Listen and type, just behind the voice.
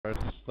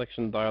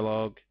selection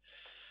dialog.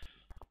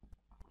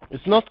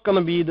 It's not going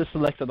to be the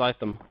selected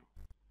item.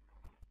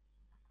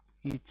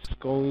 It's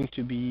going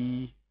to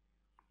be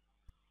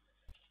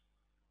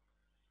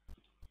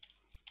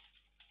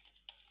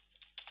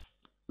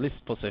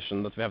list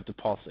position that we have to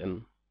pass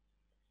in.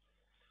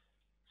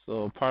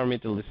 So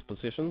parameter list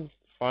position,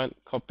 fine,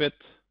 copy it.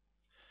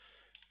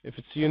 If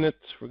it's unit,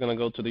 we're going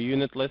to go to the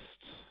unit list.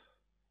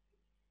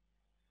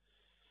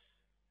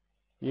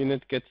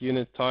 Unit, get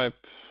unit type,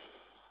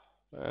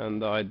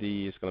 and the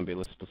ID is going to be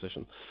list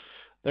position.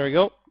 There we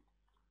go.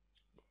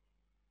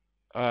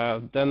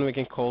 Then we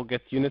can call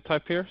get unit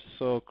type here.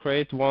 So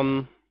create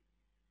one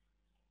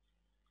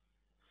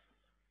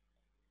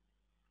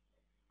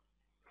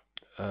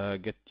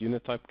get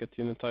unit type,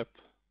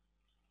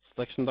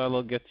 selection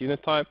dialog, get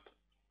unit type,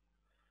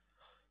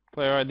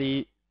 player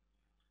ID,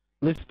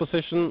 list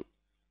position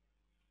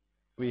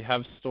we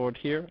have stored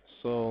here,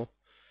 so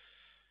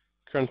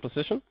current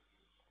position.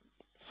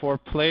 For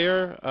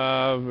player,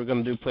 we're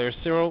going to do player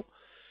 0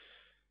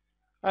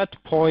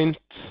 at point,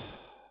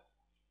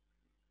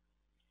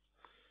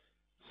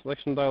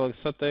 selection dialog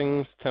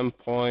settings, temp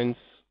points,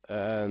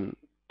 and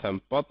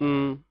temp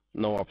button,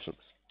 no options.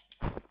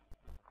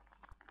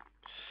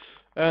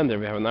 And there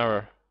we have an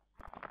error.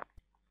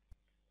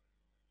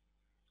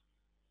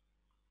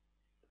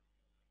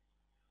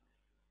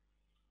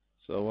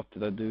 So what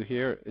did I do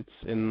here? It's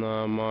in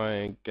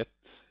my get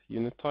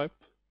unit type.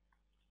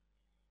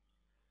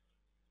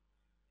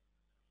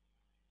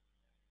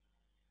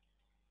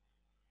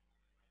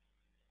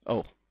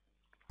 Oh.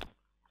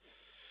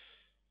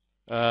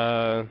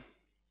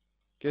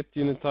 Get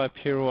unit type,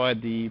 hero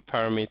ID,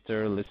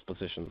 parameter, list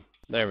position.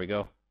 There we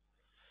go.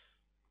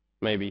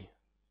 Maybe,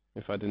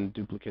 if I didn't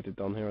duplicate it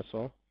down here as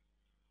well.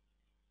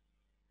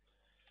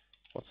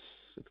 What's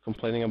it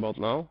complaining about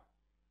now?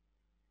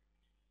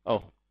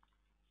 Oh.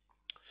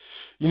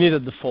 You need a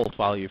default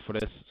value for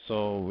this,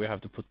 so we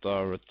have to put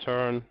a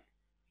return.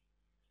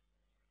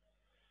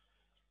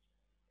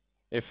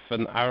 If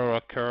an error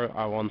occurs,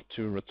 I want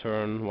to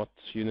return what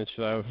unit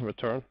should I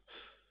return.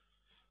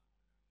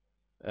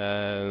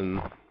 And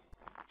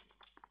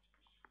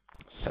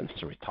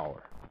sensory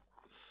tower.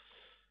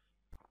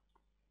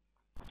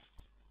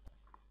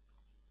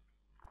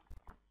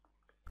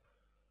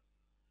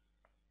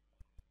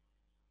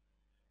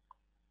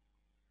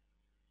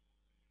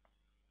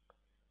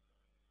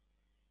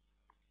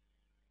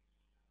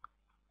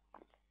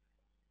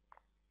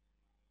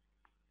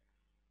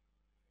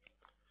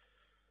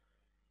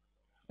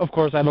 Of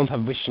course, I don't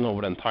have vision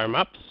over the entire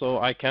map, so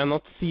I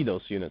cannot see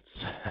those units.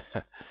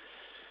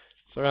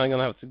 So I'm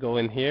gonna have to go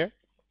in here,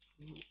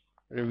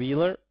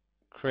 revealer,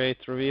 create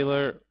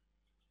revealer,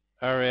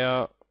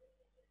 area,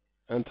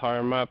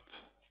 entire map,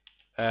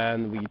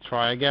 and we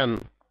try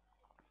again.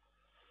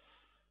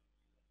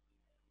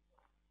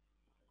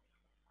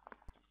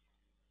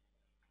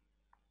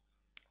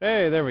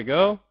 Hey, there we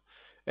go.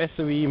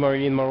 SOE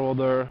Marine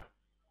Marauder.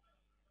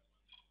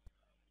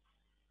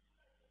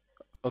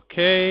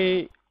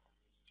 Okay.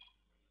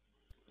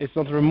 It's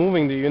not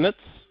removing the units,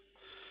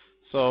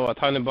 so a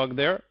tiny bug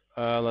there.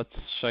 Let's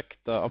check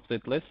the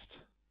update list.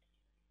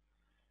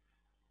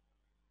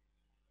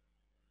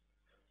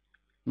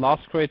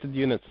 Last created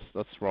units,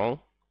 that's wrong.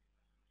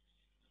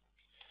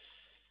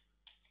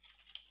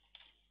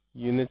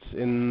 Units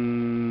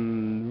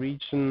in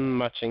region,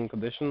 matching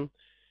condition.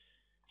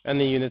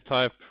 Any unit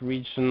type,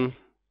 region.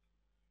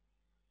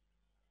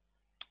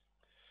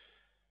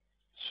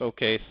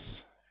 Showcase,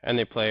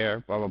 any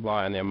player, blah blah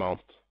blah, any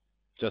amount.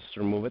 Just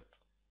remove it.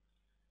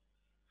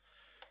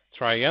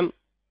 Try again.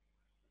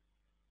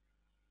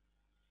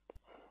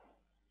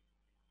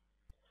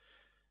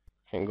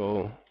 Can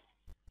go.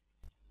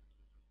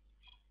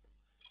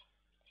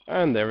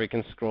 And there we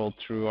can scroll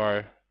through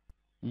our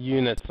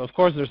units. Of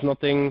course, there's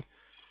nothing.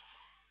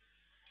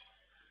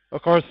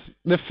 Of course,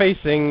 the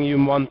facing you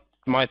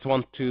might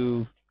want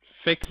to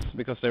fix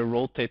because they're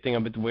rotating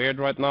a bit weird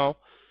right now.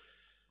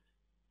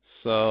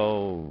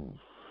 So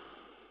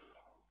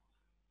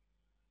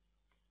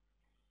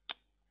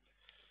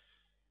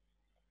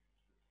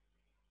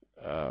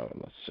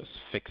let's just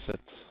fix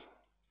it.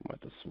 Might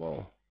as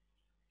well.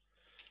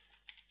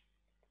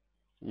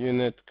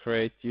 Unit,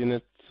 create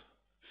unit,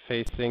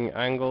 facing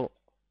angle.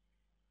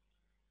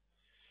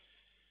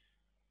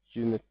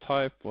 Unit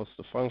type, what's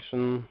the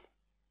function?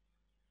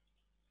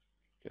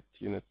 Get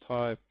unit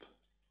type.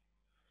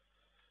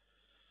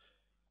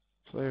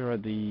 Player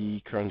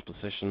ID, current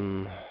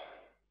position.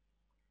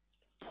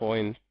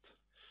 Point.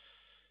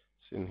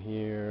 It's in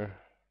here.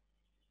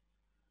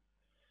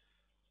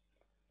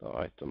 The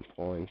item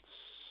points.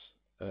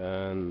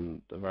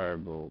 And the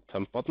variable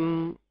temp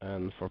button.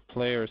 And for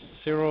player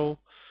 0.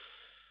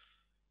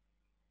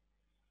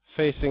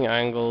 Facing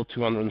angle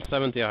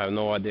 270, I have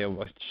no idea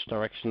which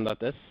direction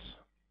that is.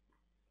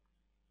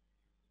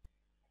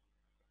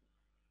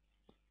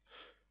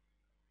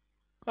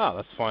 Ah,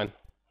 that's fine.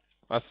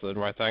 That's the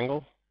right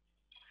angle.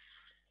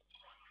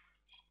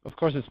 Of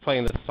course it's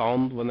playing the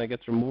sound when they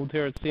get removed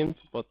here, it seems,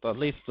 but at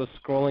least the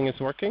scrolling is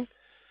working.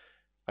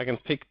 I can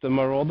pick the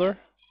Marauder.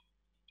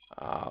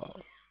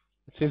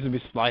 It seems to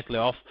be slightly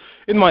off.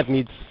 It might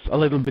need a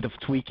little bit of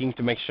tweaking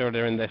to make sure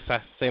they're in the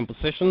exact same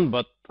position,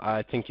 but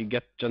I think you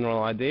get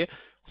general idea.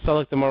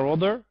 Select the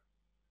marauder,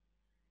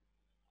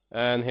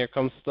 and here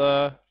comes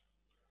the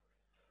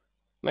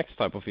next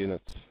type of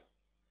units.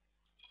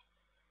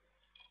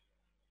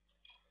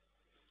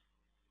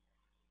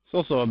 It's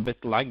also a bit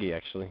laggy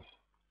actually.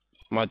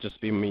 Might just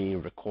be me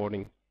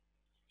recording.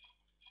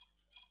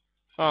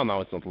 Oh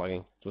no, it's not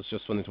lagging. It was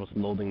just when it was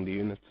loading the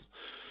units.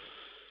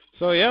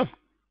 So yeah,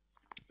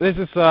 this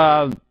is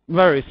a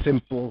very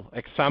simple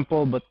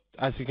example, but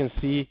as you can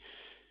see,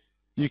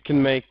 you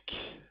can make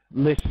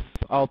lists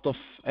out of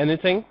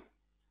anything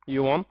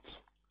you want.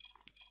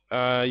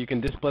 You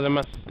can display them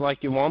as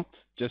like you want.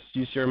 Just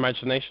use your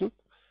imagination.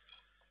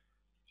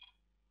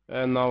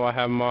 And now I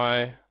have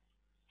my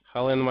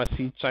Hell in my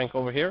siege tank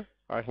over here.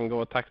 I can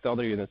go attack the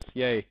other units.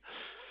 Yay.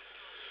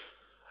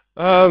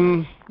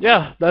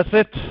 Yeah, that's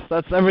it.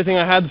 That's everything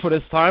I had for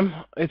this time.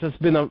 It has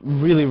been a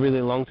really,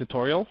 really long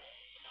tutorial.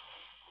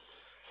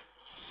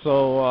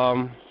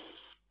 So,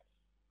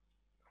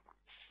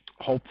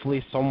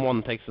 hopefully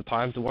someone takes the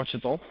time to watch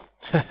it all.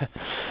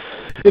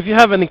 If you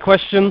have any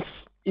questions,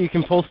 you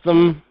can post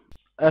them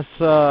as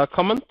a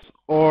comment,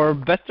 or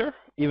better,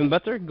 even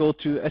better, go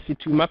to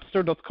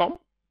se2mapster.com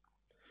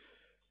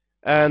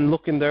and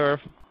look in their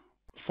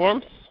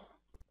forums,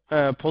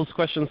 post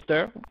questions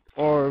there,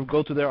 or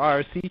go to their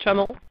IRC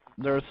channel.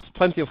 There's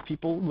plenty of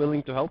people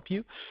willing to help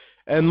you,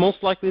 and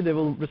most likely they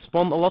will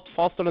respond a lot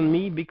faster than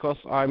me because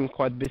I'm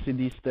quite busy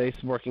these days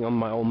working on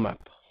my own map.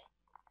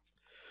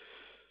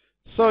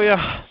 So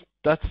yeah,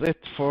 that's it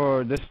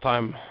for this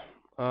time.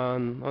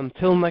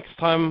 Until next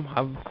time,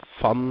 have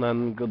fun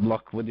and good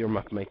luck with your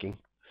map making.